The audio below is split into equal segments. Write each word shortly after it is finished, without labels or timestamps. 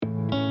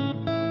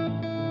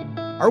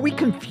Are we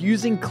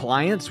confusing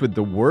clients with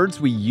the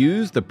words we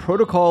use, the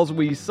protocols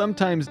we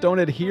sometimes don't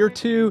adhere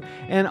to,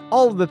 and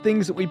all of the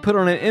things that we put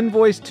on an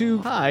invoice to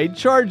hide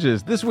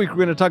charges? This week, we're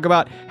going to talk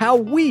about how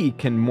we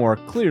can more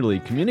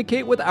clearly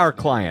communicate with our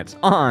clients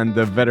on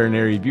the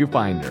Veterinary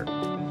Viewfinder.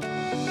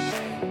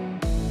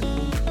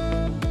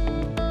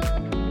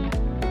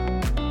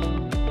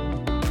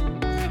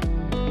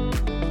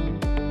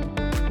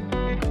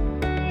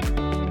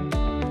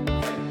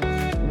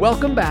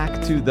 Welcome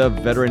back to the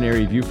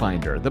Veterinary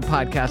Viewfinder, the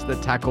podcast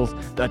that tackles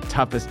the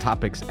toughest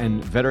topics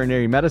in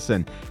veterinary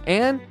medicine.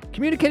 And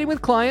communicating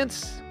with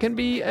clients can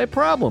be a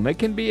problem. It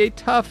can be a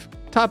tough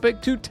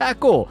topic to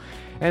tackle.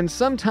 And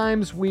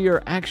sometimes we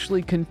are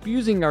actually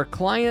confusing our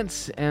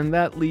clients, and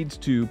that leads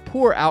to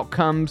poor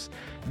outcomes,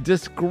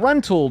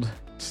 disgruntled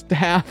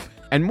staff,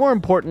 and more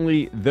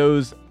importantly,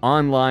 those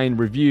online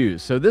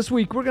reviews. So this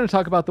week, we're going to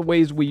talk about the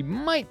ways we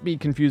might be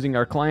confusing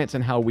our clients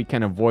and how we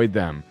can avoid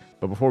them.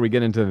 But before we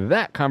get into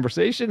that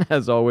conversation,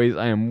 as always,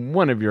 I am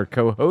one of your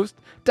co-hosts,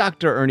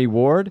 Dr. Ernie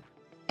Ward.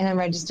 And I'm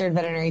registered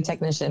veterinary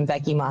technician,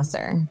 Becky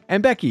Mosser.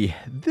 And Becky,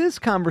 this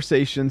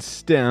conversation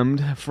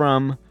stemmed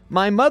from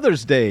my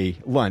Mother's Day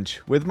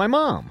lunch with my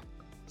mom.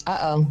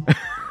 Uh-oh.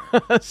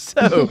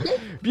 So,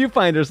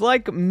 Viewfinders,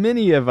 like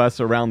many of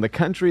us around the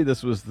country,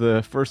 this was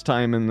the first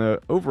time in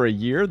over a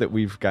year that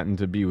we've gotten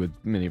to be with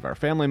many of our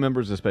family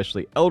members,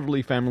 especially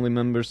elderly family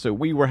members. So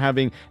we were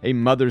having a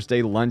Mother's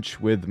Day lunch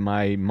with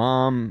my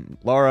mom,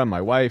 Laura, my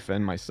wife,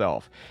 and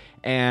myself.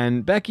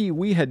 And Becky,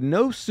 we had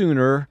no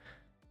sooner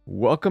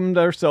welcomed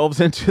ourselves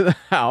into the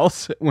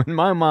house when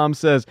my mom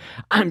says,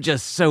 "I'm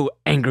just so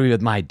angry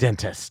with my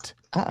dentist."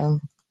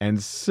 Uh-oh.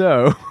 And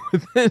so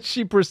then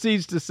she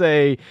proceeds to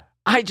say,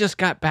 "I just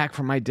got back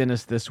from my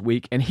dentist this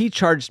week, and he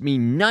charged me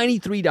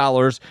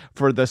 $93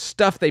 for the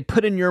stuff they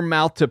put in your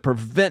mouth to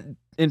prevent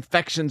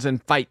infections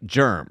and fight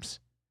germs.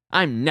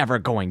 I'm never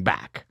going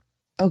back."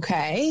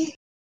 Okay.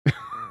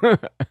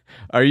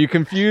 Are you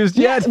confused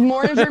yet? Yes,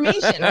 more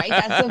information, right?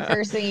 That's the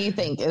first thing you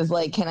think is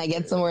like, can I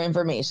get some more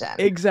information?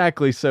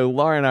 Exactly. So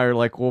Laura and I are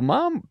like, "Well,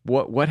 Mom,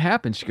 what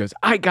happened?" She goes,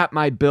 "I got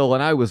my bill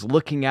and I was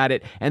looking at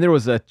it, and there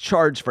was a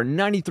charge for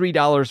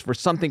 $93 for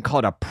something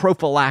called a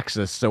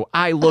prophylaxis. So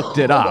I looked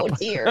it up." Oh,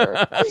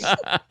 dear.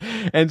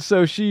 And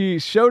so she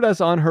showed us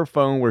on her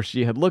phone where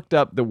she had looked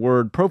up the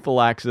word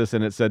prophylaxis,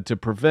 and it said to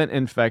prevent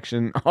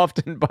infection,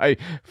 often by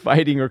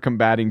fighting or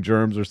combating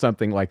germs or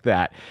something like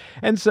that.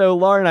 And so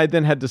Laura and I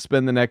then had to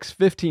spend the next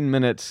 15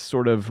 minutes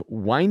sort of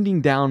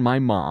winding down my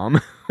mom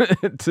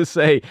to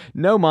say,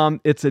 "No, Mom,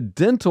 it's a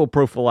dental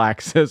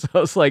prophylaxis." I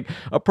was like,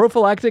 a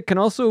prophylactic can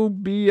also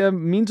be a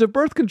means of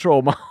birth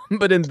control, Mom.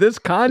 But in this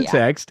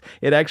context,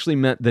 It actually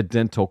meant the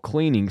dental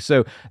cleaning.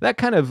 So that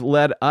kind of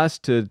led us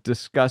to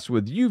discuss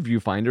with you,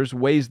 Viewfinders,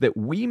 ways that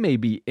we may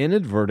be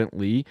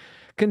inadvertently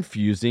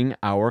confusing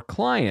our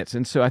clients.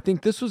 And so I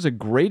think this was a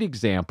great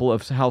example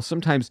of how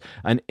sometimes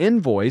an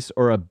invoice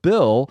or a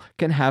bill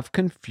can have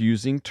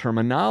confusing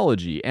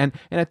terminology. And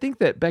I think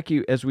that,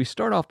 Becky, as we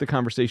start off the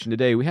conversation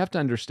today, we have to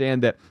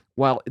understand that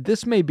while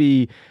this may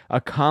be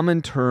a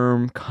common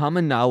term,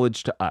 common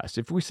knowledge to us,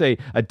 if we say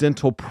a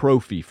dental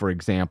prophy, for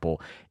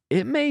example,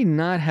 it may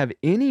not have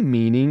any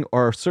meaning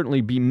or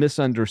certainly be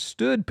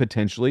misunderstood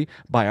potentially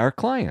by our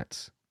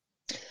clients.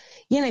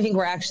 Yeah, and I think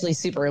we're actually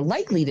super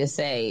likely to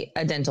say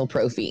a dental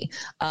prophy.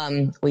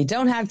 We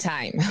don't have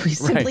time. We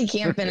simply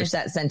can't finish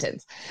that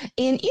sentence.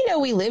 And,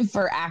 we live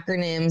for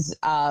acronyms.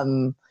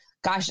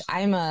 Gosh,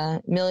 I'm a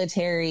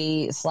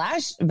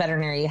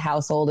military/veterinary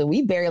household, and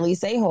we barely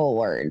say whole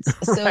words.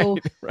 So,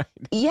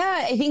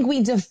 Yeah, I think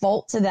we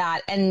default to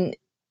that. And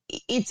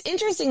it's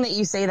interesting that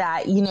you say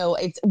that.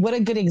 It's what a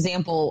good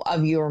example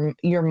of your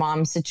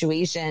mom's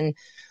situation.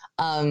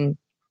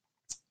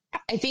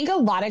 I think a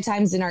lot of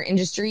times in our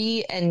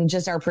industry and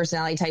just our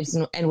personality types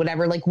and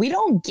whatever, like we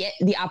don't get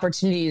the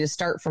opportunity to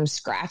start from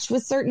scratch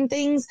with certain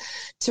things,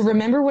 to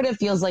remember what it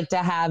feels like to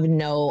have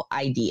no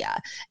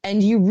idea.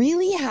 And you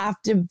really have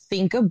to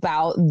think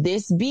about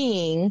this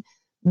being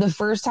the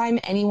first time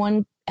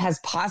anyone has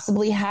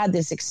possibly had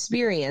this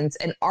experience.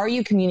 And are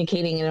you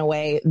communicating in a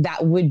way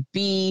that would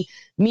be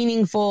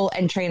meaningful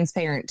and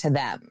transparent to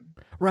them?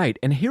 Right.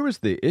 And here is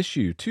the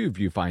issue, too,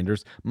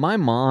 Viewfinders. My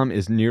mom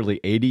is nearly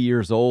 80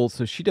 years old,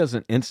 so she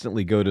doesn't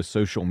instantly go to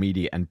social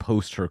media and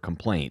post her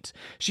complaints.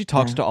 She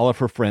talks to all of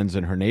her friends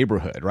in her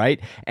neighborhood, right?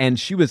 And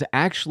she was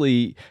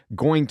actually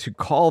going to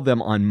call them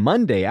on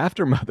Monday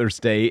after Mother's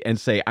Day and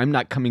say, "I'm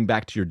not coming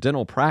back to your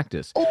dental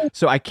practice."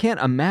 So I can't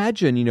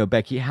imagine,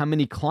 Becky, how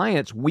many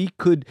clients we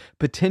could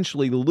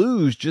potentially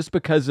lose just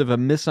because of a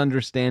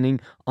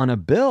misunderstanding on a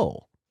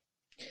bill.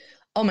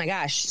 Oh my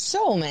gosh,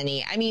 so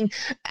many. I mean,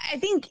 I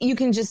think you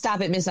can just stop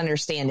at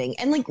misunderstanding.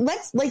 And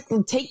let's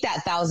take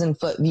that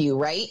 1,000-foot view,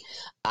 right?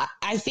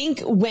 I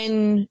think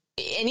when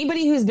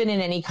anybody who's been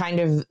in any kind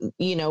of,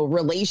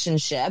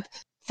 relationship,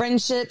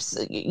 friendships,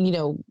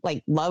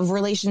 like love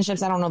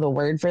relationships, I don't know the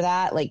word for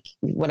that, like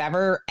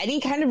whatever,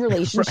 any kind of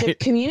relationship,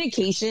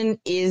 communication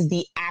is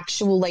the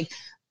actual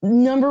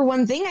number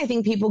one thing I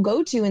think people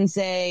go to and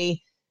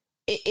say,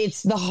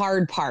 it's the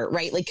hard part,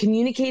 right? Like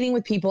communicating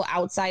with people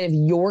outside of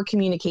your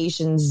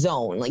communication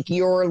zone, like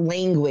your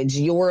language,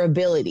 your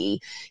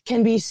ability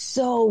can be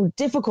so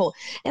difficult.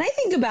 And I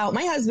think about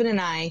my husband and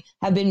I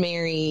have been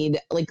married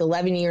like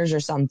 11 years or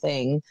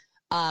something.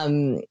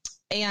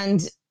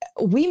 And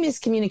we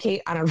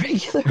miscommunicate on a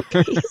regular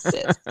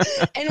basis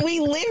and we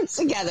live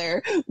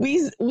together.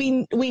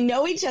 We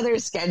know each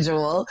other's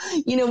schedule.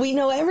 We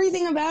know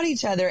everything about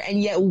each other,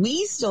 and yet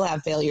we still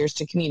have failures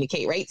to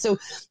communicate, right? So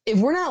if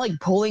we're not like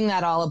pulling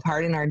that all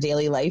apart in our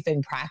daily life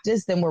and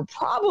practice, then we're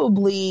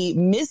probably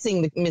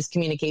missing the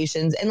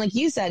miscommunications. And like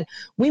you said,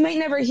 we might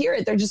never hear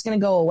it. They're just going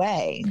to go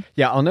away.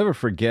 Yeah, I'll never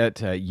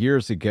forget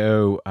years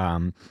ago,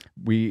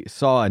 we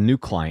saw a new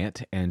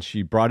client, and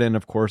she brought in,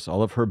 of course,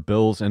 all of her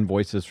bills,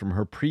 invoices from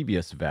her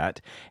previous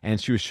vet,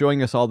 and she was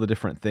showing us all the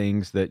different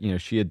things that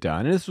she had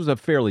done. And this was a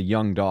fairly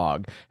young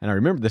dog, and I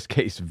remember this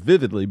case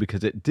vividly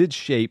because it did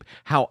shape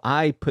how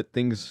I put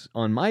things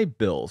on my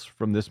bills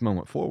from this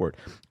moment forward.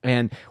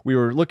 And we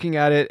were looking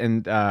at it,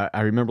 and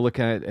I remember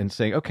looking at it and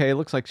saying, "Okay, it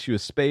looks like she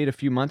was spayed a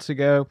few months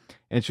ago,"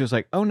 and she was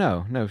like, "Oh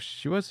no,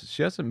 she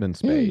hasn't been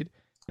spayed."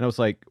 And I was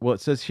like, "Well,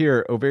 it says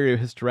here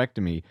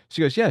ovariohysterectomy."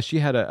 She goes, "Yeah, she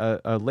had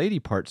a lady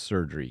part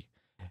surgery."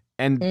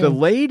 And the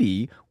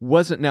lady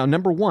wasn't, now,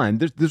 number one,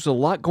 there's a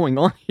lot going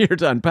on here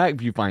to unpack,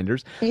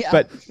 viewfinders.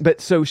 Yeah.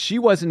 But so she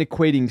wasn't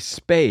equating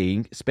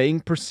spaying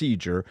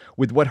procedure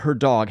with what her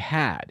dog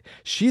had.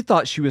 She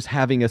thought she was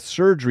having a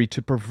surgery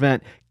to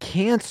prevent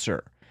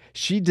cancer.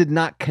 She did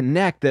not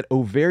connect that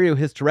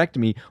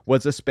ovariohysterectomy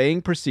was a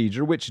spaying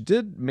procedure, which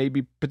did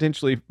maybe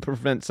potentially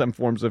prevent some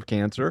forms of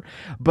cancer,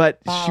 but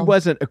she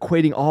wasn't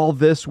equating all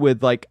this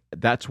with like,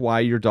 that's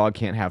why your dog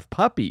can't have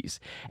puppies.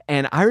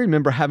 And I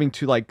remember having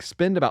to like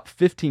spend about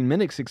 15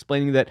 minutes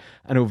explaining that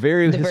an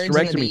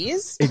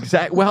ovariohysterectomy.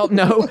 Exactly. Well,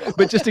 no,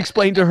 but just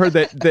explain to her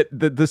that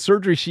the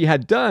surgery she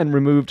had done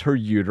removed her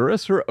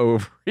uterus, her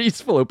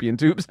ovaries, fallopian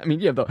tubes. I mean,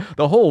 yeah,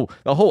 the whole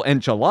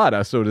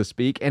enchilada, so to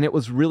speak, and it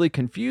was really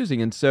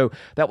confusing. And so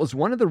that was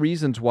one of the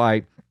reasons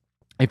why,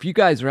 if you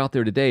guys are out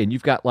there today and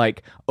you've got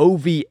like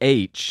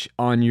OVH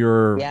on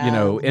your,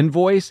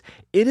 invoice,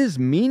 it is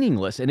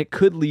meaningless, and it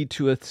could lead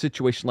to a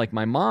situation like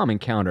my mom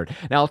encountered.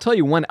 Now, I'll tell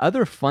you one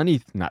other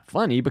not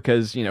funny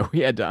because, we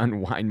had to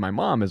unwind my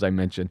mom, as I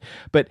mentioned.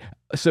 But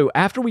so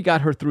after we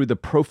got her through the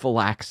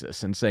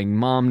prophylaxis and saying,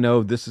 "Mom,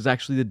 no, this is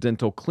actually the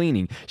dental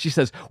cleaning," she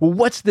says, "Well,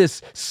 what's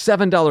this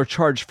 $7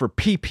 charge for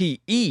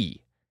PPE?"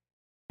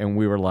 And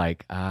we were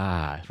like,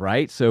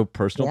 right? So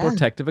personal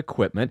protective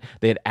equipment.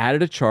 They had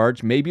added a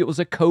charge. Maybe it was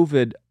a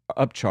COVID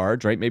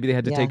upcharge, right? Maybe they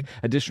had to take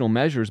additional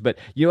measures. But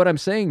you know what I'm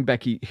saying,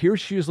 Becky? Here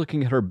she is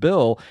looking at her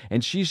bill,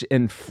 and she's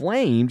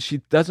inflamed. She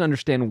doesn't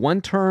understand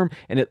one term,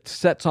 and it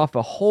sets off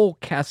a whole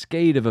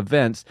cascade of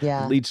events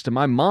that leads to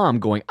my mom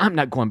going, "I'm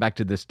not going back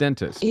to this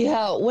dentist."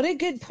 Yeah, what a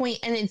good point.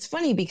 And it's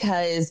funny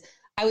because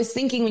I was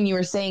thinking when you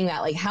were saying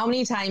that, like how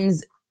many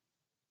times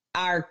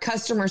our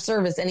customer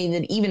service, and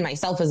even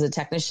myself as a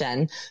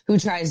technician who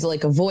tries to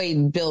like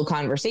avoid bill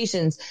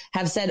conversations,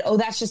 have said, "Oh,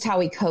 that's just how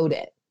we code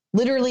it."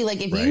 Literally,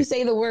 like if you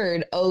say the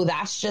word, "Oh,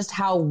 that's just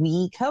how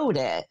we code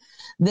it,"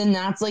 then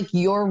that's like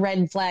your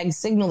red flag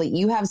signal that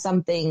you have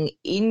something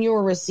in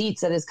your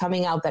receipts that is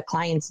coming out that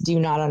clients do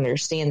not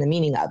understand the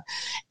meaning of.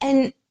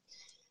 And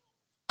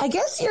I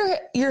guess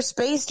your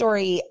space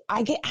story,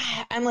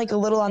 I'm like a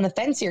little on the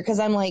fence here because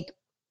I'm like,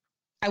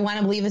 I want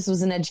to believe this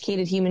was an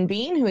educated human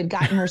being who had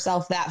gotten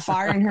herself that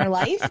far in her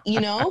life,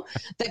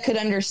 that could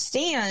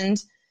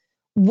understand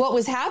what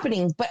was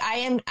happening. But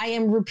I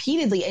am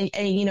repeatedly,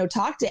 and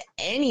talk to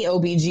any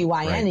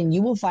OBGYN and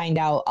you will find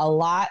out a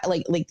lot,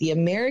 like the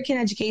American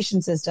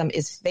education system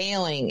is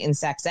failing in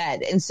sex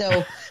ed. And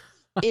so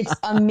it's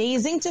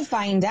amazing to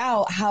find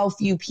out how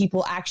few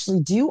people actually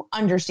do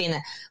understand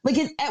that. Like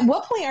at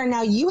what point are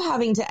now you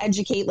having to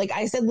educate, like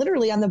I said,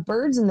 literally on the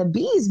birds and the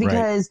bees,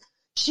 because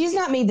she's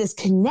not made this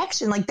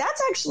connection. Like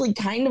that's actually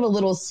kind of a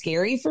little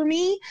scary for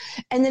me.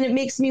 And then it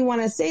makes me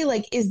want to say,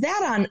 like, is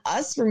that on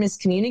us for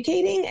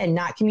miscommunicating and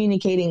not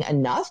communicating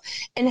enough?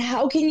 And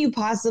how can you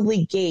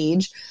possibly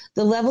gauge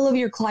the level of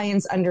your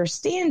client's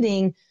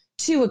understanding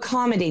to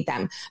accommodate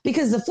them?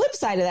 Because the flip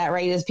side of that,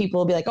 right, is people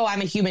will be like, "Oh,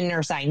 I'm a human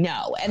nurse, I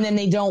know." And then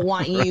they don't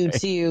want you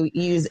to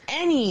use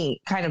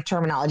any kind of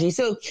terminology.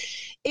 So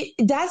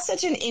that's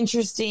such an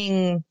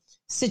interesting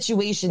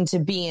situation to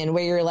be in,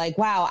 where you're like,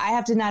 wow, I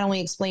have to not only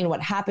explain what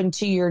happened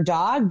to your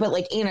dog, but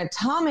like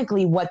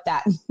anatomically what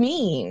that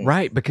means.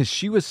 Right, because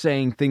she was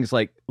saying things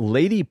like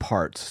lady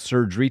parts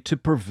surgery to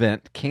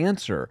prevent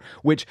cancer,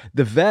 which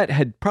the vet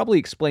had probably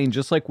explained,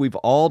 just like we've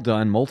all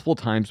done multiple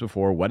times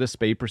before, what a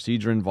spay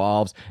procedure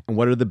involves and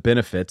what are the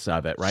benefits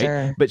of it, right?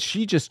 Sure. But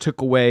she just took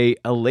away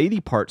a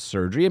lady part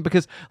surgery. And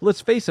because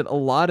let's face it, a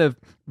lot of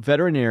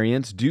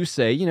veterinarians do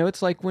say,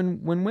 it's like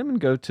when women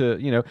go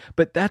to,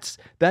 but that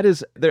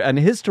is there. And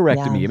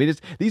hysterectomy. Yeah. I mean,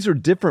 these are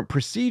different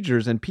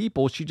procedures and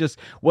people. She just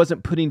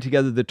wasn't putting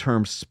together the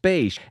term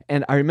spay.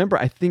 And I remember,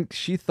 I think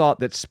she thought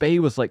that spay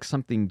was like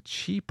something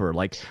cheaper,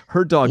 like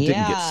her dog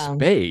didn't get Yeah.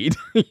 spayed.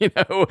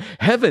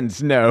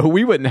 Heavens no,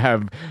 we wouldn't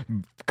have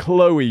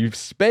Chloe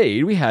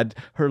spayed. We had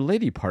her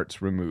lady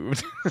parts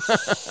removed.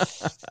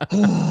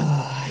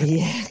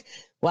 Yeah.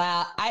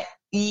 Wow.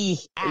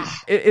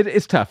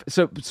 It's tough.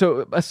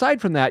 So aside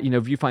from that,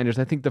 viewfinders,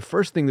 I think the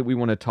first thing that we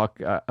want to talk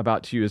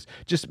about to you is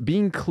just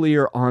being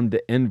clear on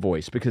the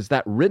invoice, because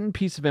that written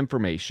piece of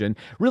information,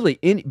 really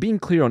being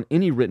clear on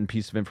any written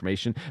piece of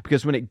information,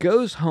 because when it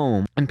goes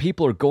home and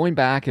people are going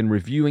back and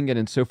reviewing it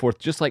and so forth,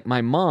 just like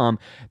my mom,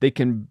 they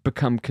can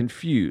become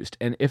confused.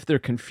 And if they're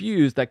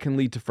confused, that can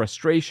lead to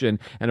frustration.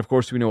 And of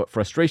course, we know what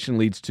frustration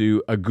leads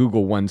to: a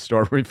Google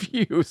 1-star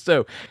review.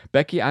 So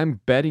Becky, I'm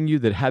betting you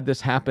that had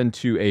this happened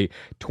to a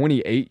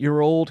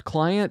 28-year-old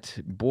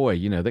client, boy,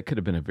 that could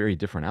have been a very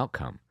different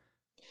outcome.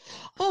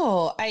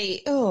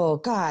 Oh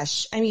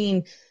gosh. I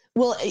mean,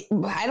 well,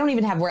 I don't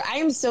even have word. I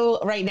am so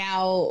right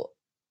now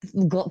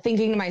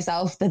thinking to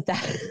myself that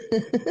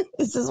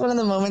this is one of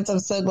the moments I'm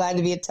so glad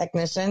to be a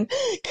technician,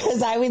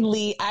 because I would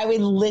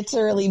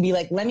literally be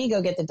like, let me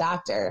go get the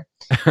doctor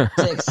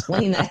to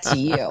explain that to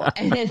you.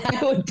 And then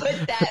I would put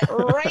that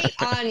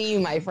right on you,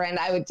 my friend.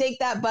 I would take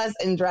that bus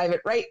and drive it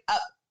right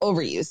up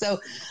over you. So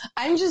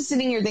I'm just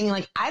sitting here thinking,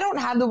 like, I don't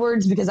have the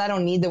words because I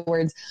don't need the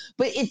words,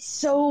 but it's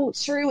so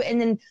true. And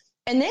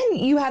then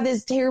you have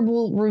this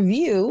terrible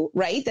review,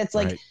 right? That's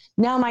like,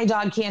 now my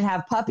dog can't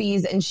have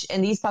puppies,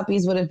 and these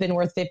puppies would have been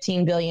worth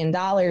 $15 billion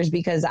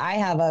because I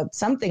have a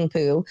something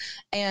poo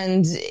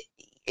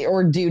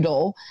or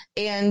doodle.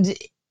 And,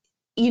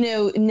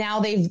 now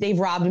they've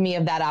robbed me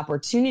of that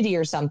opportunity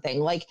or something.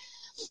 Like,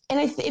 and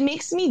it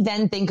makes me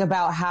then think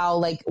about how,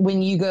 like,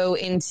 when you go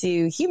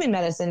into human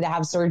medicine to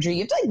have surgery,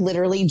 you have to like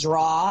literally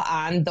draw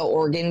on the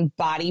organ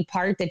body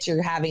part that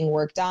you're having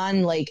worked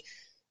on. Like,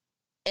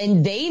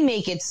 and they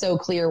make it so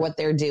clear what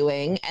they're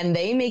doing, and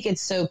they make it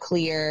so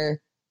clear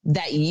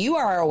that you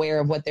are aware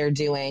of what they're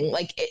doing.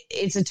 Like,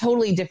 it's a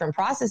totally different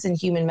process in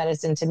human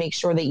medicine to make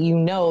sure that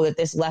that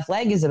this left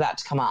leg is about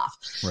to come off.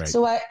 Right.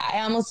 So I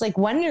almost like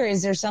wonder,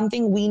 is there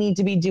something we need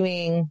to be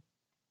doing,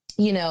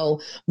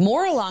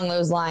 more along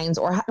those lines?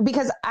 Or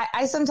because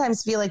I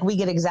sometimes feel like we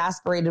get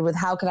exasperated with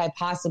how could I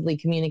possibly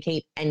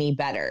communicate any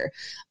better?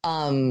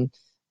 And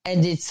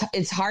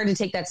it's hard to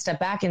take that step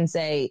back and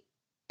say,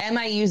 am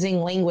I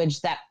using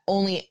language that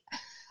only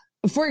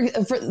for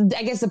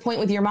I guess the point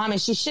with your mom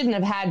is she shouldn't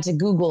have had to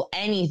Google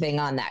anything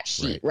on that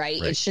sheet,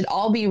 right? It should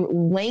all be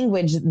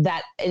language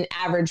that an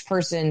average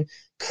person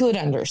could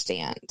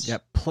understand.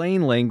 Yep.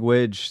 Plain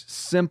language,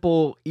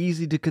 simple,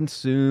 easy to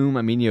consume.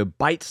 I mean,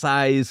 bite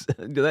size.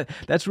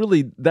 That's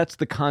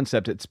the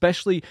concept,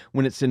 especially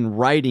when it's in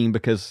writing,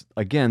 because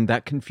again,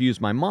 that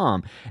confused my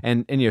mom.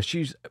 And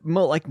she's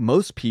like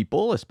most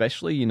people,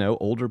 especially,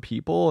 older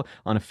people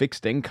on a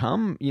fixed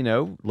income,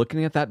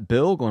 looking at that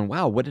bill going,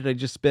 wow, what did I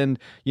just spend,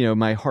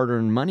 my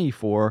hard-earned money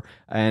for,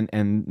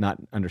 and not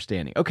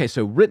understanding. Okay.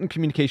 So written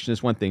communication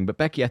is one thing, but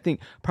Becky, I think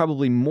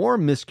probably more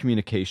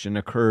miscommunication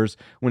occurs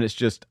when it's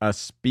just us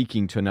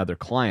speaking to another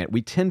client.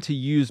 We tend to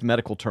use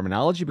medical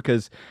terminology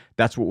because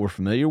that's what we're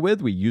familiar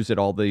with. We use it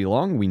all day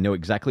long. We know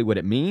exactly what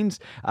it means.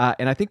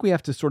 And I think we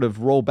have to sort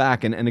of roll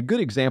back. And a good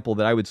example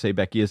that I would say,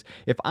 Becky, is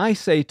if I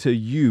say to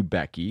you,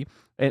 Becky,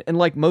 and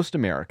like most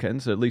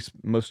Americans, at least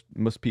most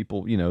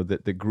people,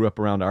 that grew up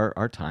around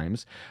our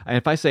times, and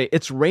if I say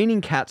it's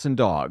raining cats and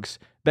dogs,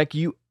 Becky,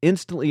 you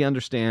instantly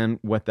understand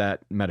what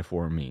that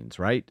metaphor means,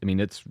 right? I mean,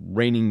 it's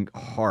raining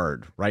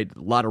hard, right? A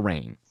lot of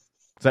rain.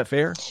 Is that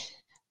fair?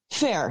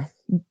 Fair.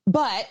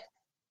 But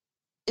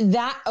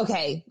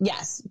okay,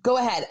 yes, go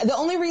ahead. The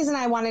only reason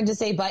I wanted to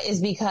say but is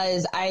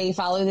because I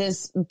follow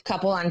this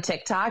couple on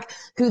TikTok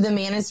who the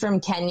man is from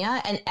Kenya,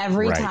 and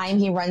every time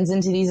he runs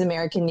into these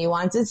American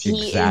nuances,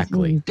 he is,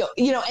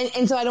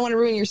 and so I don't want to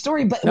ruin your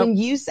story, but when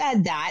you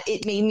said that,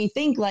 it made me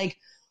think like,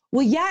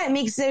 well, yeah, it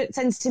makes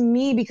sense to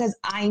me because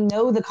I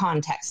know the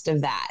context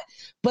of that.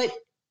 But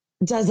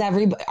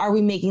are we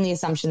making the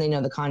assumption they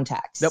know the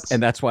context? Nope.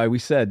 And that's why we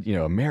said,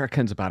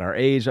 Americans about our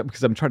age,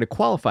 because I'm trying to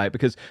qualify it,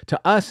 because to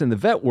us in the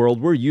vet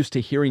world, we're used to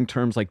hearing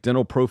terms like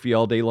dental prophy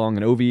all day long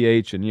and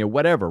OVH and,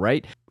 whatever,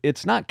 right?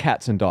 It's not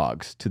cats and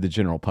dogs to the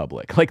general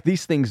public. Like,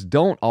 these things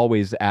don't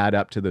always add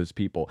up to those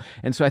people.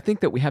 And so I think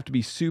that we have to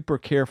be super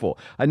careful.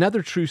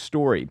 Another true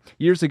story.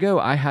 Years ago,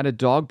 I had a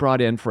dog brought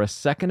in for a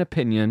second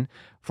opinion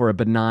for a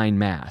benign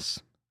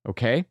mass.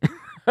 Okay?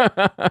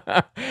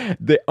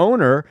 The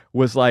owner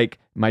was like,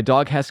 my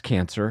dog has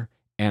cancer,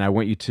 and I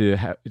want you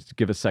to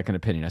give a second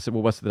opinion. I said,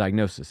 well, what's the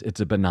diagnosis? It's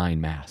a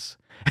benign mass.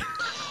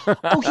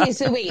 Okay,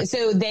 so wait,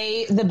 so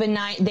they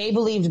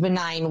believed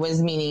benign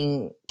was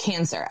meaning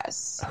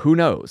cancerous. Who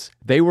knows?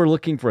 They were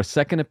looking for a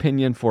second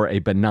opinion for a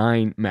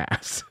benign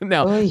mass.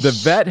 Now, the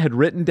vet had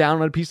written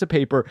down on a piece of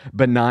paper,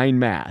 benign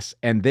mass,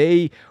 and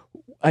they,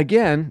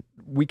 again,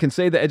 we can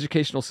say the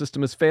educational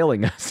system is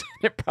failing us.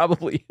 It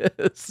probably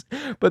is.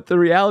 But the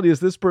reality is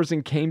this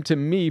person came to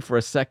me for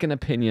a second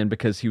opinion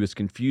because he was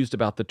confused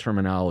about the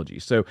terminology.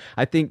 So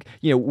I think,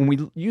 when we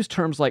use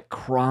terms like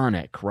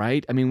chronic,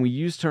 right? I mean, we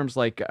use terms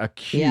like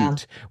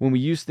acute, when we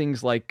use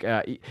things like,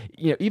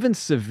 even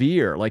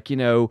severe, like,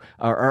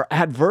 or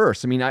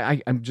adverse. I mean,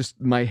 I'm just,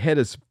 my head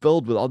is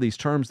filled with all these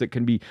terms that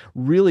can be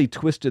really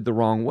twisted the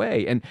wrong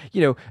way. And,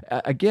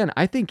 again,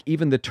 I think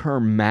even the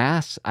term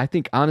mass, I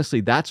think honestly,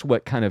 that's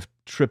what kind of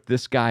tripped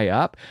this guy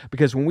up,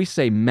 because when we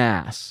say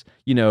mass,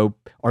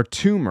 or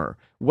tumor,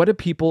 what do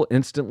people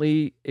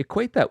instantly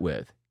equate that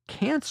with?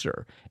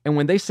 Cancer. And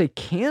when they say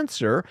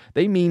cancer,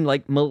 they mean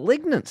like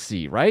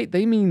malignancy, right?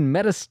 They mean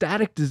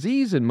metastatic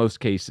disease in most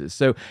cases.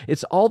 So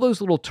it's all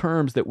those little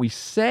terms that we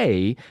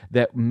say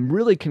that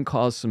really can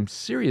cause some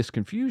serious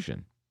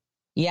confusion.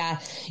 Yeah,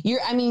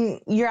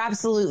 you're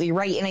absolutely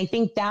right. And I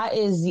think that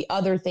is the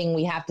other thing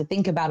we have to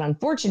think about,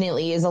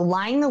 unfortunately, is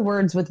align the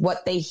words with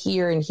what they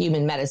hear in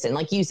human medicine.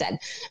 Like you said,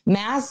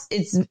 mass,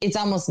 it's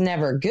almost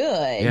never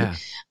good.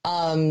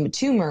 Yeah.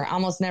 Tumor,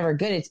 almost never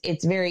good.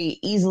 It's very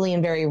easily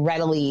and very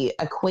readily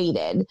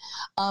equated.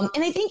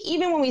 And I think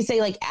even when we say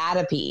like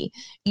atopy,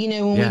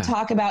 when we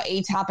talk about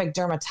atopic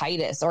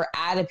dermatitis or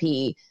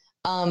atopy,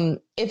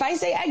 if I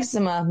say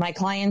eczema, my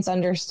clients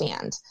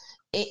understand.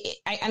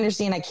 I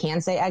understand I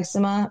can say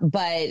eczema,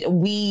 but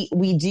we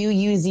do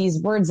use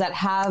these words that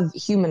have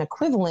human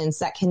equivalents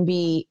that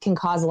can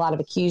cause a lot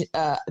of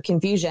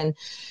confusion.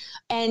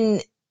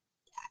 And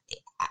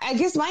I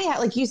guess my head,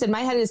 like you said,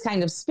 my head is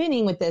kind of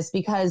spinning with this,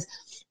 because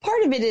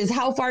part of it is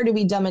how far do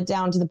we dumb it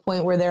down to the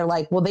point where they're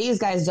like, well, these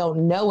guys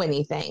don't know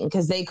anything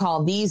because they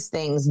call these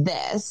things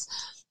this.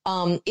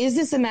 Is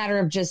this a matter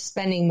of just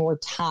spending more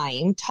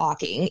time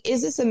talking?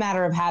 Is this a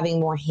matter of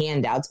having more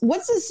handouts?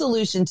 What's the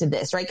solution to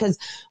this, right? Because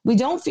we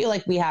don't feel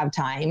like we have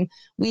time.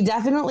 We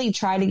definitely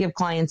try to give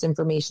clients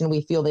information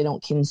we feel they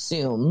don't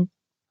consume.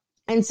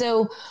 And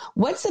so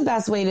what's the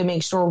best way to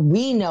make sure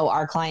we know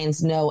our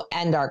clients know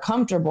and are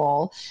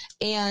comfortable?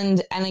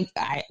 And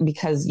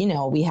because,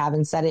 we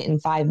haven't said it in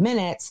 5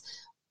 minutes,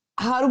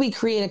 how do we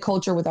create a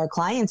culture with our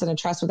clients and a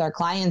trust with our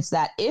clients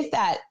that if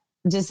that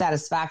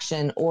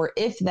dissatisfaction or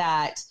if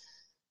that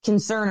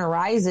concern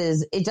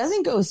arises, it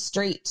doesn't go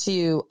straight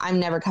to I'm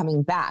never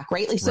coming back,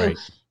 right? Like, so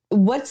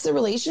what's the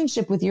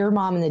relationship with your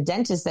mom and the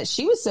dentist that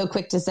she was so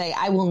quick to say,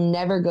 I will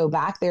never go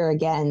back there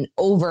again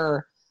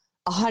over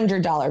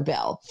 $100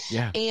 bill?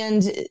 Yeah.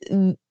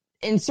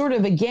 And sort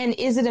of, again,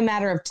 is it a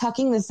matter of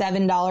tucking the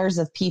 $7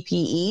 of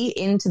PPE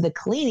into the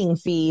cleaning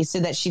fee so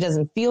that she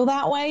doesn't feel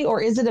that way?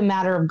 Or is it a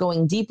matter of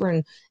going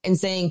deeper and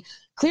saying,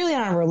 clearly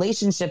on a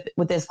relationship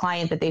with this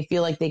client, that they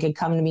feel like they could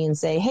come to me and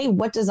say, hey,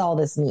 what does all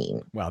this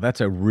mean? Wow, that's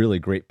a really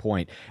great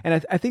point.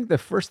 And I think the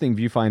first thing,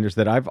 viewfinders,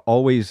 that I've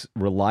always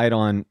relied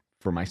on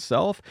for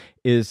myself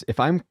is if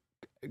I'm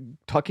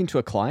talking to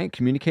a client,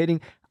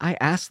 communicating, I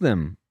ask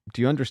them,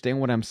 do you understand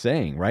what I'm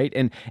saying, right?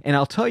 And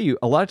I'll tell you,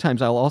 a lot of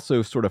times I'll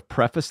also sort of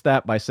preface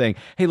that by saying,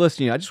 hey,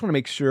 listen, I just want to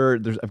make sure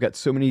I've got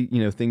so many,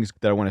 things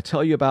that I want to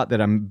tell you about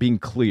that I'm being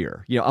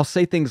clear. I'll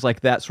say things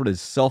like that, sort of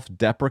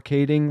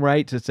self-deprecating,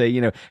 right? To say,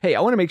 hey, I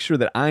want to make sure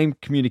that I'm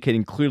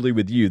communicating clearly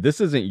with you.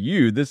 This isn't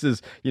you. This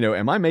is,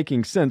 am I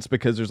making sense?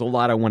 Because there's a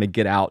lot I want to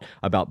get out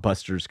about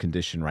Buster's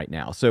condition right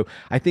now. So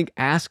I think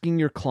asking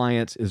your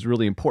clients is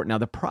really important. Now,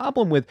 the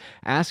problem with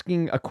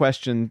asking a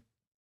question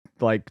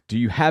like, do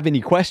you have any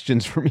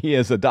questions for me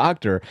as a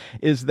doctor,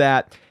 is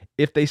that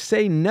if they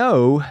say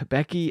no,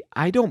 Becky,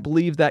 I don't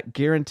believe that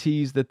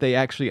guarantees that they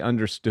actually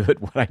understood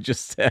what I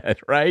just said,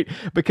 right?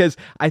 Because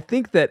I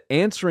think that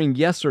answering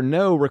yes or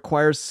no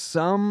requires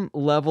some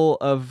level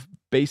of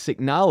basic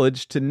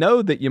knowledge to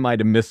know that you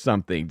might have missed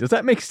something. Does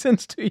that make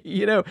sense to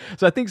you?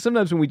 So I think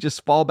sometimes when we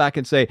just fall back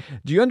and say,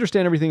 do you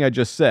understand everything I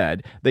just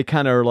said? They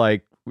kind of are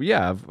like,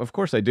 yeah, of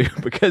course I do,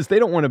 because they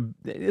don't want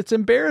to, it's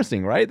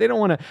embarrassing, right? They don't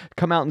want to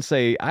come out and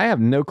say, I have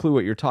no clue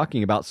what you're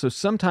talking about. So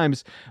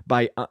sometimes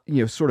by,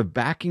 sort of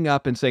backing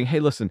up and saying, hey,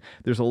 listen,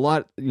 there's a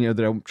lot,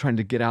 that I'm trying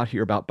to get out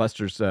here about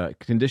Buster's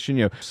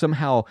condition,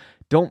 somehow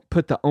don't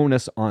put the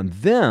onus on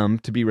them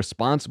to be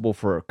responsible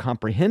for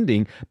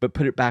comprehending, but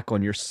put it back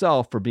on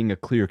yourself for being a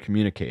clear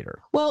communicator.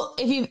 Well,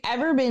 if you've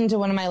ever been to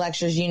one of my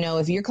lectures,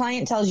 if your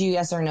client tells you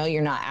yes or no,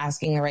 you're not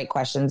asking the right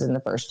questions in the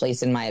first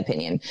place, in my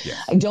opinion.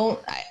 Yes.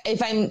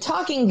 If I'm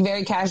talking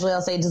very casually,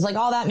 I'll say, does like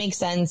all that make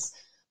sense?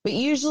 But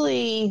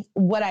usually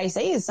what I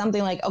say is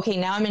something like, okay,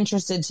 now I'm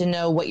interested to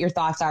know what your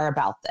thoughts are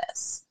about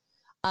this.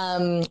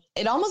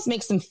 It almost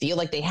makes them feel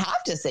like they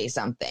have to say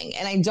something.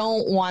 And I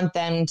don't want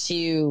them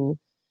to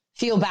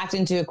feel backed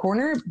into a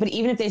corner. But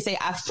even if they say,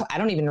 I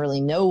don't even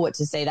really know what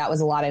to say, that was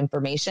a lot of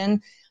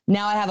information,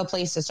 now I have a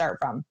place to start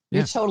from. Yeah.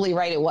 You're totally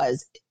right. It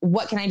was,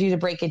 what can I do to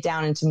break it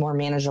down into more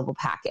manageable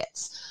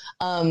packets?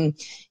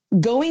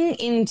 Going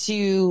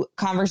into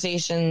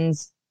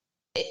conversations,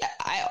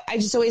 I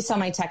just always tell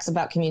my techs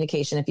about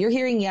communication. If you're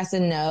hearing yes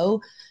and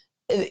no,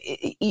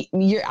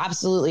 you're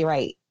absolutely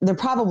right. They're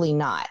probably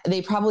not.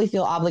 They probably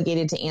feel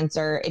obligated to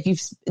answer.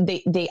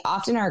 They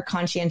often are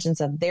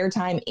conscientious of their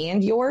time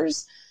and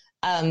yours.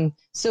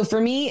 So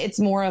for me, it's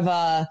more of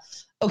a,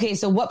 okay,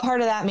 so what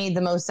part of that made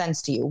the most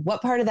sense to you?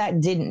 What part of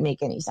that didn't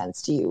make any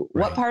sense to you?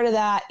 Right. What part of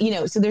that,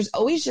 so there's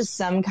always just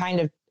some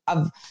kind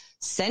of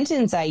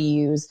sentence I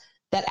use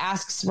that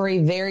asks for a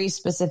very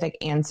specific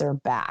answer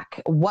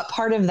back. What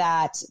part of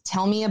that?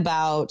 Tell me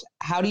about,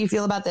 how do you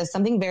feel about this?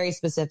 Something very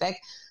specific,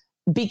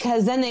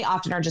 because then they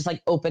often are just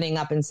like opening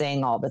up and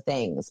saying all the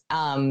things.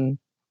 And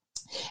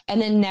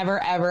then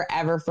never, ever,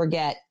 ever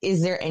forget,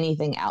 is there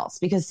anything else?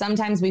 Because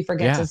sometimes we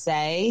forget to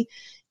say,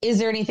 is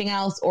there anything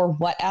else or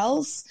what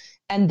else?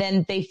 And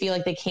then they feel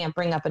like they can't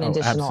bring up an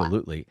additional.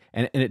 Absolutely.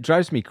 And it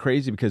drives me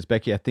crazy because,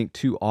 Becky, I think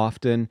too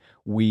often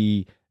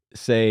we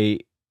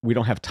say we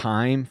don't have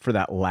time for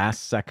that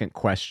last second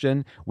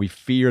question. We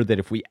fear that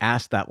if we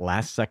ask that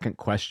last second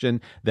question,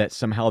 that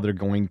somehow they're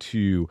going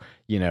to,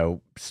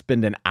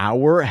 spend an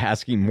hour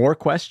asking more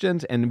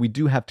questions. And we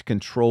do have to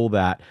control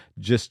that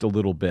just a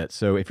little bit.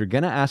 So if you're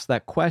going to ask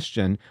that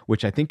question,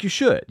 which I think you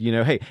should,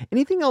 hey,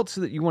 anything else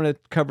that you want to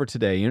cover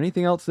today?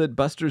 Anything else that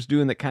Buster's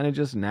doing that kind of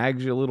just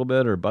nags you a little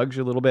bit or bugs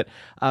you a little bit?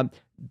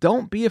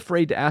 Don't be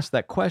afraid to ask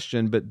that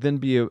question, but then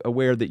be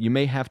aware that you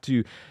may have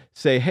to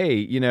say,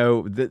 hey,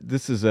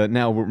 this is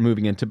now we're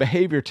moving into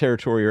behavior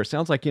territory, or it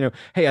sounds like,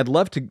 hey, I'd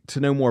love to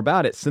know more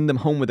about it. Send them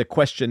home with a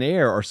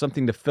questionnaire or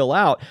something to fill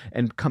out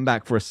and come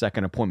back for a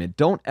second appointment.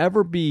 Don't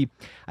ever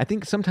I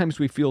think sometimes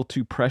we feel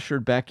too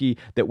pressured, Becky,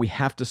 that we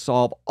have to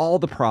solve all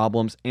the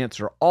problems,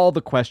 answer all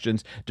the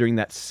questions during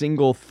that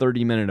single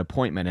 30-minute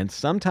appointment. And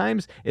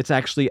sometimes it's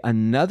actually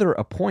another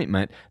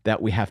appointment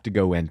that we have to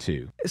go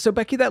into. So,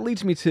 Becky, that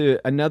leads me to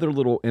another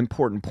little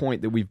important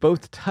point that we've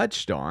both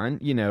touched on.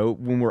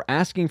 When we're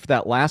asking for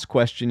that last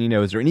question,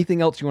 is there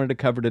anything else you wanted to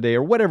cover today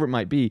or whatever it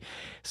might be?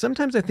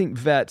 Sometimes I think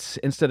vets,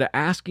 instead of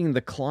asking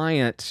the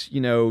client,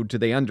 do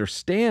they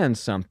understand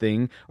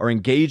something, or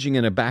engaging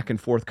in a back and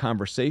forth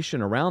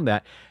conversation around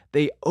that,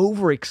 they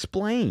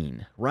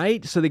over-explain,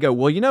 right? So they go,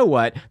 well, you know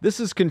what? This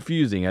is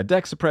confusing. A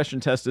DEX suppression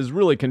test is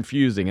really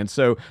confusing. And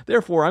so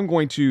therefore, I'm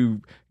going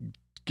to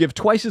give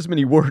twice as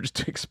many words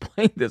to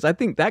explain this. I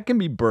think that can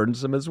be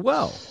burdensome as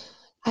well.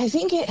 I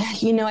think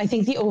I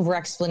think the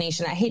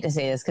over-explanation, I hate to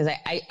say this because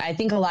I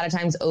think a lot of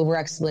times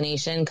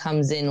over-explanation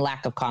comes in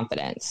lack of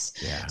confidence.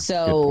 Yeah,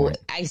 so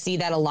I see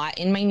that a lot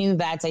in my new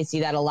vets. I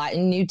see that a lot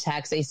in new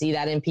techs. I see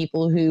that in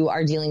people who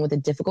are dealing with a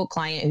difficult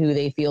client who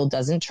they feel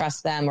doesn't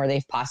trust them, or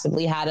they've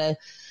possibly had a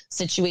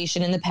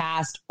situation in the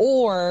past,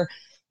 or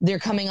they're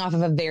coming off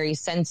of a very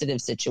sensitive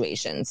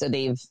situation. So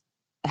they've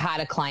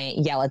had a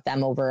client yell at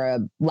them over a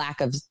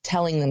lack of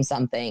telling them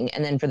something.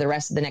 And then for the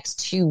rest of the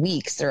next 2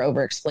 weeks, they're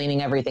over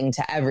explaining everything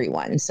to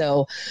everyone.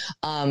 So,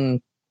 I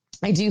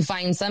do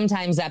find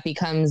sometimes that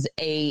becomes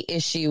a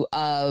issue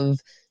of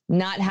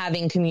not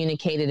having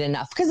communicated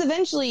enough, because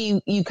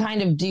eventually you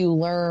kind of do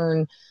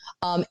learn.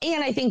 And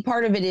I think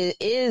part of it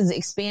is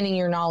expanding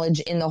your knowledge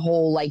in the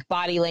whole like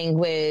body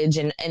language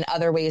and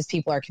other ways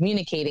people are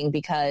communicating,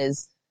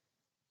 because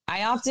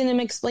I often am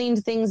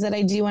explained things that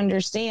I do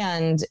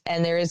understand,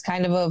 and there is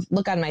kind of a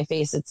look on my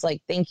face. It's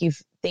like, thank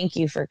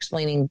you for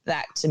explaining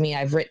that to me.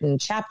 I've written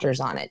chapters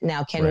on it.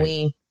 Now, can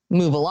we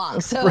move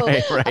along? So,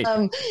 right.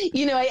 I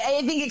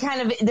think it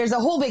kind of, there's a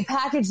whole big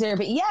package there,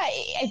 but yeah,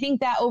 I think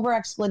that over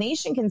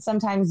explanation can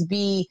sometimes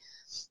be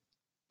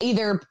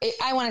either,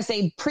 I want to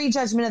say,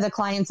 prejudgment of the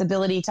client's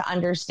ability to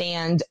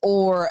understand,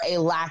 or a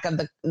lack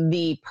of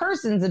the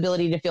person's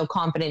ability to feel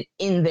confident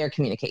in their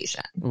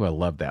communication. Oh, I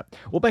love that.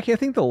 Well, Becky, I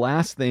think the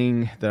last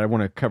thing that I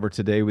want to cover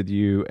today with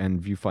you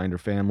and Viewfinder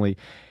family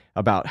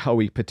about how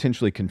we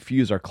potentially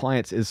confuse our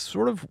clients is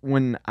sort of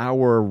when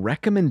our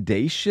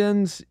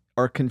recommendations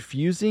are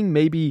confusing.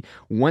 Maybe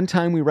one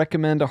time we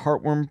recommend a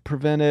heartworm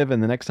preventive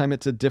and the next time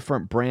it's a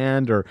different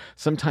brand, or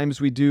sometimes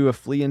we do a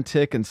flea and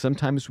tick and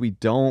sometimes we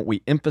don't.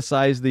 We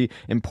emphasize the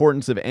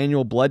importance of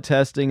annual blood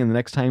testing and the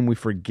next time we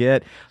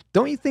forget.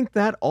 Don't you think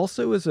that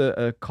also is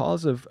a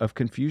cause of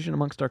confusion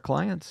amongst our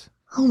clients?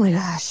 Oh my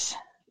gosh.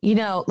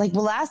 Like,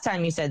 well, last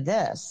time you said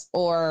this,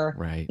 or,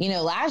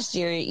 last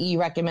year you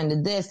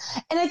recommended this.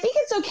 And I think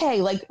it's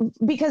okay. Like,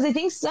 because I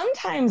think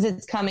sometimes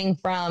it's coming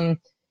from,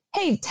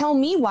 hey, tell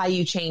me why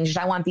you changed.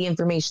 I want the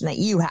information that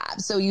you have.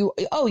 So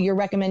you're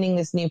recommending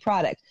this new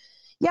product.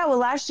 Yeah, well,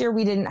 last year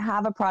we didn't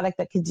have a product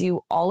that could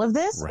do all of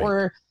this. Right.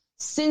 Or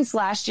since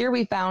last year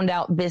we found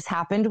out this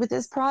happened with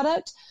this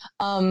product.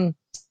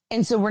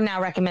 And so we're now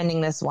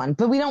recommending this one.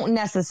 But we don't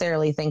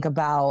necessarily think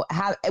about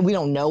we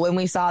don't know when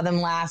we saw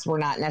them last. We're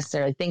not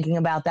necessarily thinking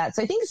about that.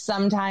 So I think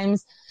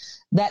sometimes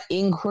that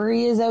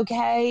inquiry is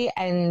okay,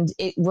 and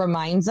it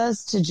reminds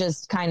us to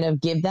just kind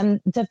of give them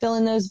to fill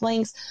in those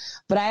blanks.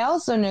 But I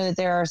also know that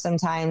there are some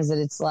times that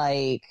it's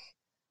like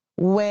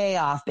way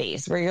off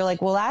base, where you're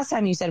like, well, last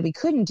time you said we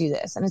couldn't do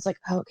this. And it's like,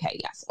 okay,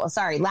 yes. Well,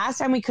 sorry, last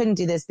time we couldn't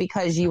do this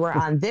because you were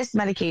on this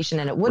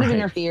medication and it would have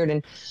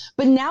interfered.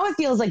 But now it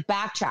feels like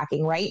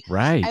backtracking, right?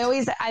 Right.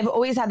 I've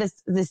always had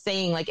this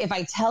saying, like, if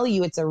I tell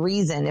you it's a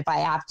reason,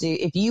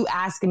 if you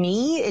ask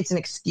me, it's an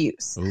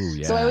excuse. Ooh,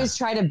 yeah. So I always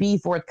try to be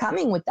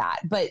forthcoming with that,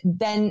 but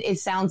then it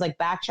sounds like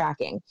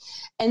backtracking.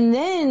 And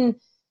then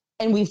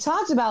And we've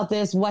talked about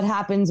this. What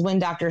happens when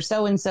Dr.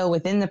 So-and-so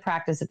within the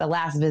practice at the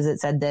last visit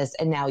said this,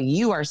 and now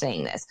you are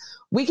saying this?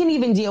 We can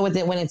even deal with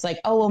it when it's like,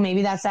 oh, well,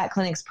 maybe that's that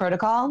clinic's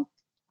protocol.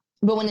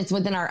 But when it's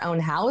within our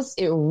own house,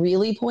 it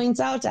really points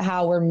out to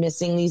how we're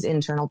missing these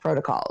internal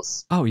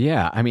protocols. Oh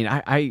yeah, I mean,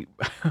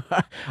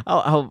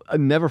 I'll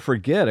never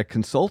forget a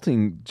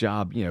consulting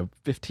job,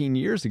 15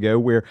 years ago,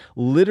 where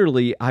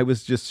literally I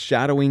was just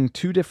shadowing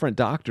two different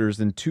doctors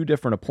in two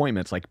different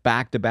appointments, like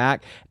back to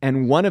back,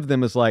 and one of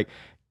them is like,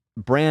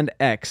 brand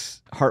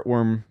X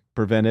heartworm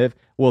preventive.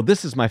 Well,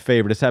 this is my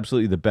favorite. It's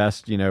absolutely the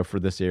best, for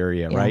this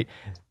area, right?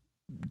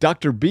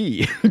 Dr.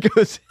 B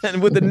goes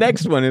and with the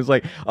next one is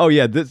like, oh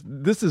yeah,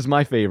 this is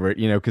my favorite,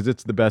 because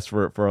it's the best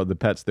for the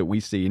pets that we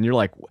see. And you're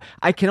like,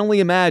 I can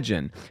only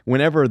imagine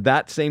whenever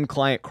that same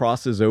client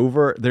crosses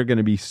over, they're going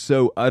to be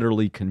so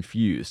utterly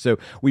confused. So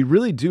we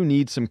really do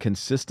need some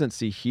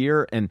consistency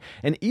here. And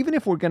even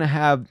if we're going to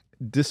have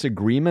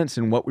disagreements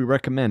in what we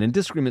recommend, and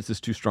disagreements is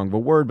too strong of a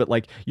word, but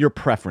like your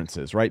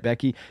preferences, right,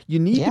 Becky? You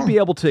need to be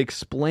able to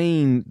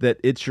explain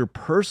that it's your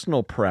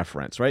personal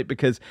preference, right?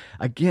 Because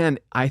again,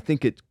 I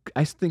think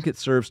it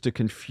serves to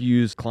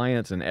confuse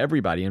clients and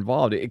everybody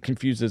involved. It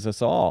confuses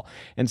us all.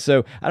 And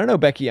so I don't know,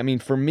 Becky, I mean,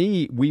 for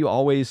me, we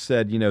always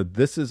said,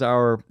 this is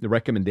the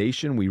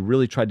recommendation. We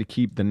really tried to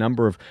keep the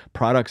number of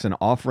products and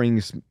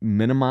offerings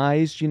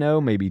minimized,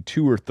 maybe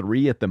 2 or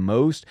 3 at the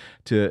most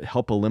to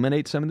help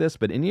eliminate some of this.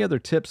 But any other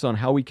tips on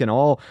how we can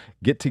all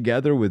get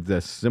together with a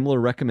similar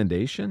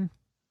recommendation?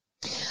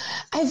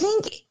 I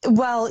think,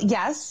 well,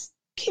 yes,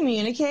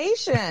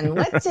 communication.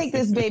 Let's take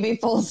this baby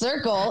full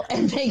circle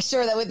and make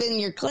sure that within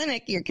your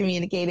clinic, you're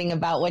communicating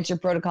about what your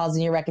protocols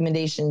and your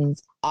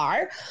recommendations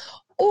are,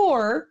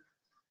 or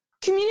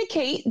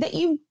communicate that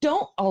you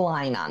don't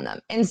align on them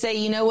and say,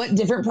 you know what,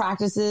 different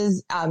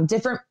practices,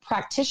 different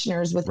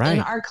practitioners within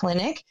our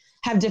clinic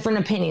have different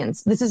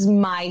opinions. This is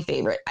my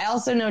favorite. I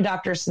also know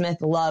Dr.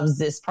 Smith loves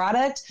this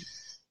product.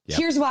 Yep.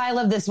 Here's why I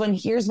love this one.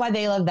 Here's why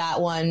they love that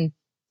one.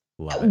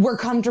 We're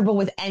comfortable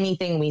with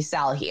anything we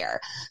sell here.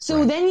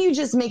 So then you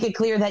just make it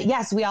clear that,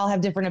 yes, we all have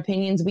different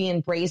opinions. We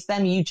embrace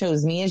them. You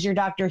chose me as your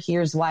doctor.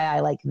 Here's why I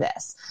like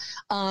this.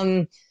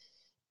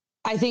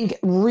 I think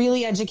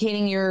really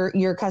educating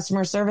your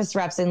customer service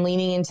reps and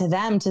leaning into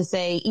them to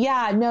say,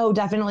 yeah, no,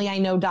 definitely. I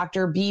know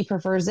Dr. B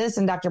prefers this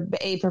and Dr.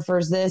 A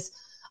prefers this.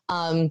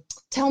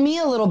 Tell me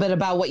a little bit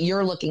about what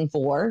you're looking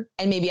for,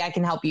 and maybe I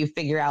can help you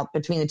figure out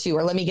between the two,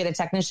 or let me get a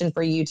technician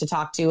for you to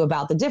talk to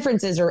about the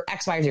differences, or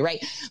X, Y, or Z,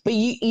 right? But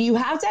you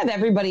have to have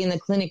everybody in the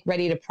clinic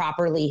ready to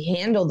properly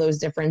handle those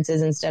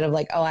differences instead of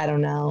like, oh, I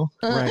don't know,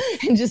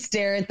 and just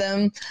stare at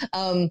them,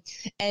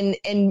 and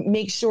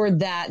make sure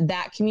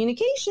that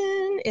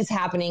communication is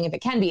happening if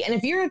it can be. And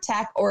if you're a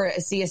tech or a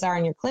CSR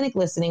in your clinic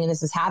listening, and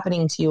this is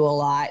happening to you a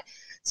lot,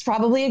 it's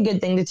probably a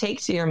good thing to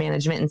take to your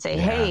management and say,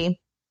 hey,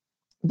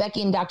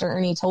 Becky and Dr.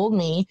 Ernie told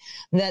me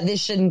that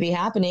this shouldn't be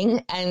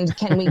happening. And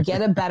can we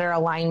get a better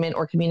alignment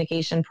or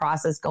communication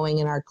process going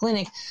in our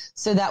clinic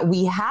so that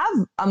we have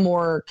a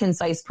more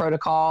concise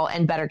protocol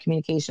and better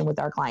communication with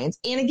our clients?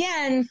 And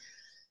again,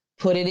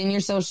 put it in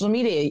your social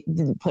media,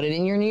 put it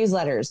in your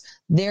newsletters.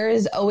 There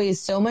is always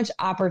so much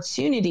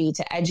opportunity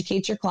to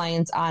educate your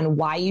clients on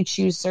why you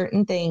choose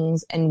certain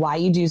things and why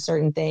you do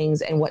certain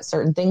things and what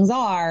certain things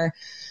are.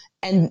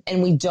 And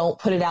we don't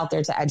put it out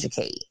there to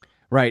educate.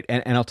 Right.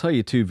 And I'll tell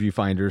you too,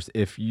 viewfinders,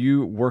 if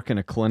you work in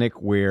a clinic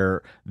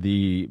where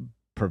the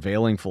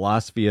prevailing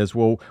philosophy is,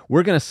 well,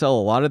 we're going to sell a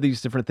lot of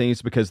these different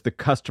things because the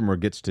customer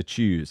gets to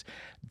choose.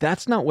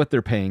 That's not what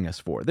they're paying us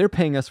for. They're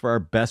paying us for our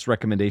best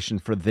recommendation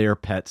for their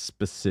pet's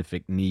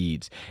specific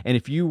needs. And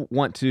if you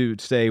want to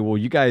say, well,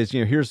 you guys,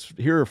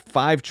 here are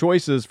 5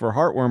 choices for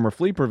heartworm or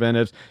flea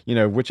preventives,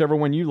 whichever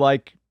one you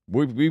like,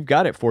 we've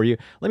got it for you.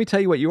 Let me tell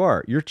you what you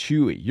are. You're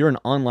Chewy. You're an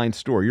online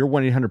store. You're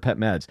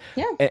 1-800-PET-MEDS.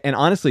 Yeah. And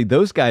honestly,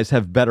 those guys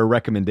have better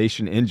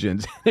recommendation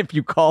engines. If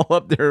you call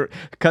up their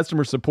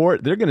customer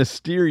support, they're going to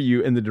steer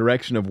you in the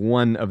direction of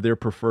one of their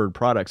preferred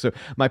products. So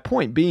my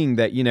point being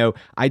that,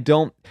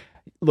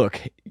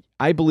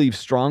 I believe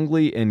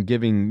strongly in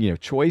giving,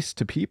 choice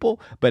to people,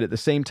 but at the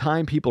same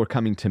time, people are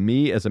coming to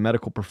me as a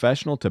medical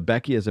professional, to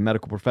Becky as a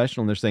medical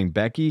professional, and they're saying,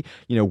 Becky,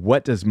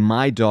 what does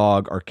my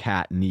dog or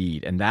cat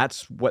need? And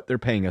that's what they're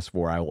paying us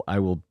for.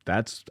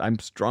 I'm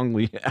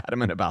strongly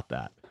adamant about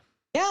that.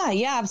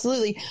 Yeah,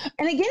 absolutely.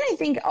 And again, I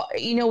think,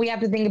 we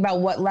have to think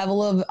about what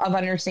level of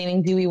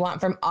understanding do we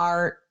want from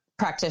our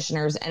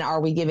practitioners, and are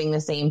we giving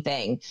the same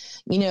thing?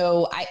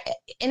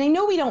 I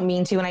know we don't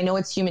mean to, and I know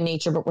it's human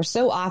nature, but we're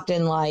so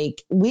often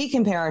like, we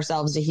compare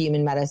ourselves to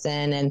human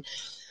medicine,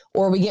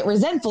 or we get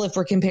resentful if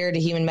we're compared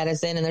to human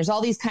medicine. And there's all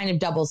these kind of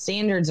double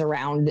standards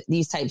around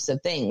these types of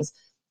things.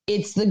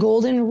 It's the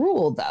golden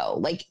rule though,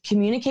 like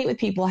communicate with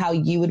people how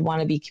you would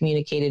want to be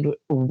communicated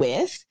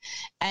with.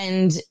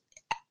 And,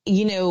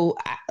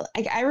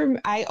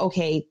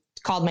 I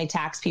called my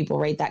tax people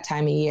right that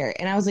time of year.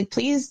 And I was like,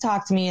 please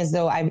talk to me as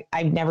though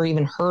I've never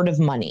even heard of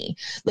money.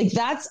 Like,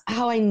 that's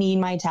how I need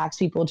my tax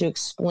people to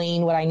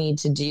explain what I need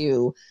to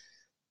do.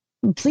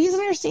 please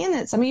understand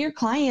that some of your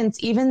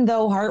clients, even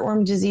though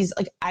heartworm disease,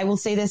 like I will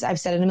say this, I've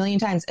said it a million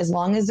times, as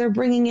long as they're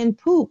bringing in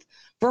poop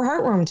for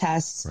heartworm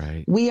tests,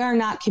 right, we are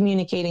not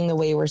communicating the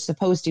way we're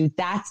supposed to.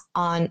 That's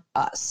on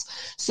us.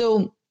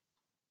 So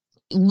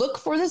look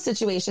for the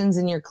situations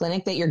in your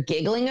clinic that you're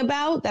giggling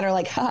about that are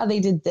like, ha, they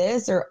did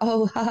this, or,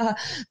 oh, ha,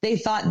 they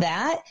thought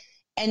that.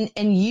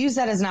 And use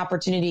that as an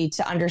opportunity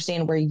to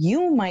understand where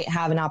you might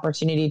have an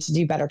opportunity to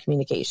do better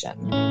communication.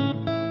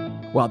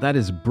 Wow, that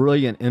is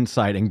brilliant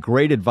insight and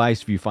great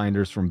advice,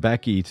 viewfinders, from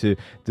Becky to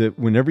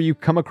whenever you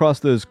come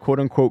across those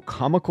quote unquote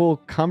comical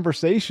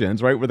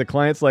conversations, right, where the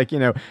client's like,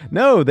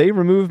 no, they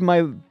removed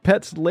my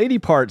pet's lady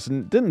parts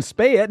and didn't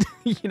spay it.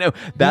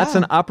 That's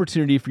an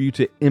opportunity for you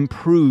to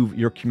improve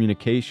your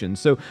communication.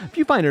 So,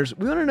 viewfinders,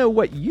 we want to know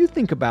what you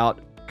think about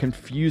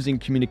confusing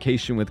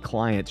communication with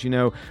clients.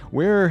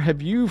 Where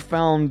have you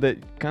found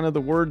that kind of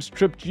the words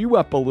tripped you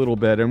up a little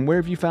bit, and where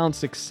have you found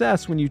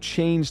success when you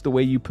change the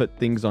way you put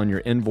things on your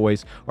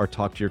invoice or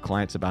talk to your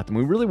clients about them?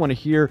 We really want to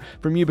hear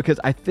from you, because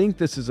I think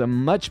this is a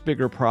much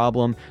bigger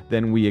problem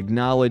than we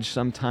acknowledge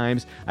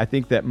sometimes. I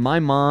think that my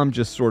mom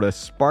just sort of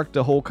sparked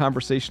a whole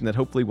conversation that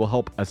hopefully will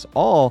help us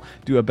all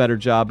do a better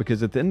job,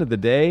 because at the end of the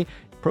day,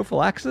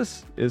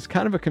 prophylaxis is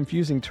kind of a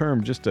confusing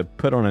term just to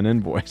put on an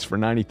invoice for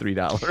 $93.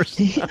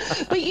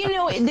 But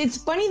it's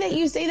funny that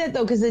you say that,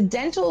 though, because the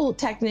dental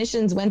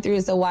technicians went through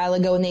this a while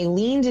ago, and they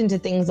leaned into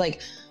things like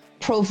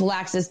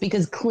prophylaxis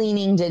because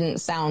cleaning didn't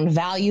sound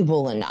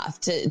valuable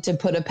enough to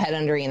put a pet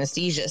under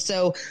anesthesia.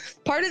 So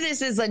part of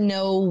this is a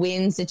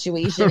no-win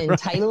situation in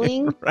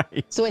titling.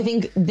 Right. So I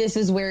think this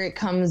is where it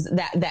comes,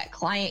 that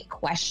client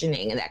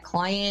questioning and that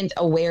client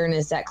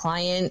awareness, that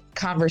client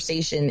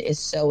conversation is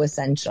so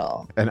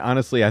essential. And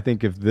honestly, I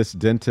think if this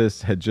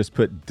dentist had just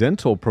put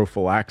dental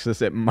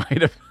prophylaxis, it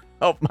might have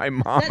help my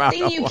mom that out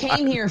thing you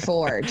came here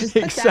for. Just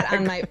put that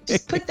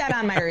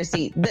on my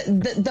receipt.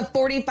 The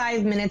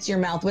 45 minutes your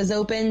mouth was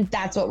open,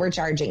 that's what we're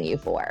charging you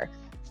for.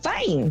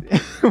 Fine.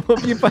 Well,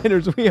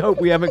 viewfinders, we hope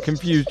we haven't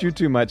confused you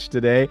too much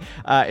today.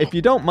 If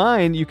you don't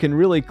mind, you can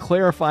really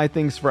clarify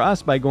things for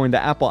us by going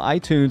to Apple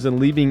iTunes and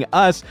leaving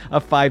us a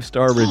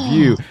 5-star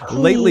review.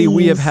 Lately,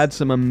 we have had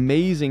some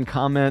amazing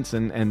comments,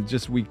 and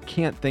just we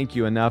can't thank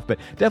you enough. But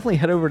definitely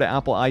head over to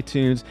Apple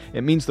iTunes.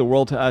 It means the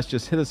world to us.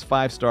 Just hit us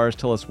 5 stars.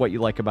 Tell us what you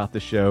like about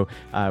the show.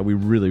 We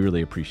really,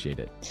 really appreciate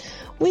it.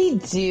 We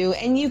do.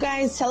 And you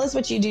guys, tell us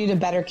what you do to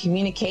better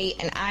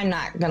communicate. And I'm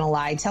not going to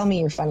lie, tell me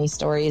your funny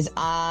stories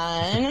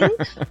on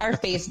our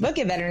Facebook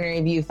at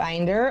Veterinary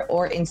Viewfinder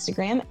or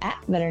Instagram at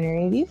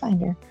Veterinary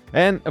Viewfinder.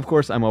 And of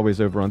course, I'm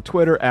always over on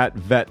Twitter at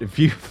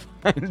VetViewfinder.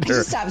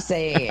 Stop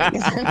saying it,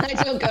 because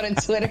I don't go to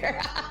Twitter.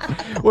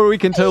 Where we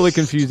can totally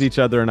confuse each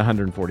other in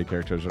 140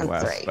 characters or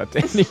less. Right. But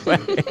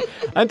anyway,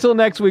 until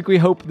next week, we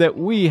hope that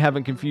we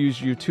haven't confused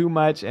you too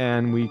much,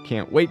 and we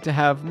can't wait to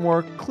have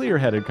more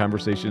clear-headed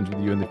conversations with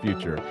you in the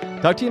future.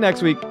 Talk to you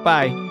next week.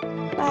 Bye.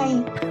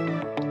 Bye.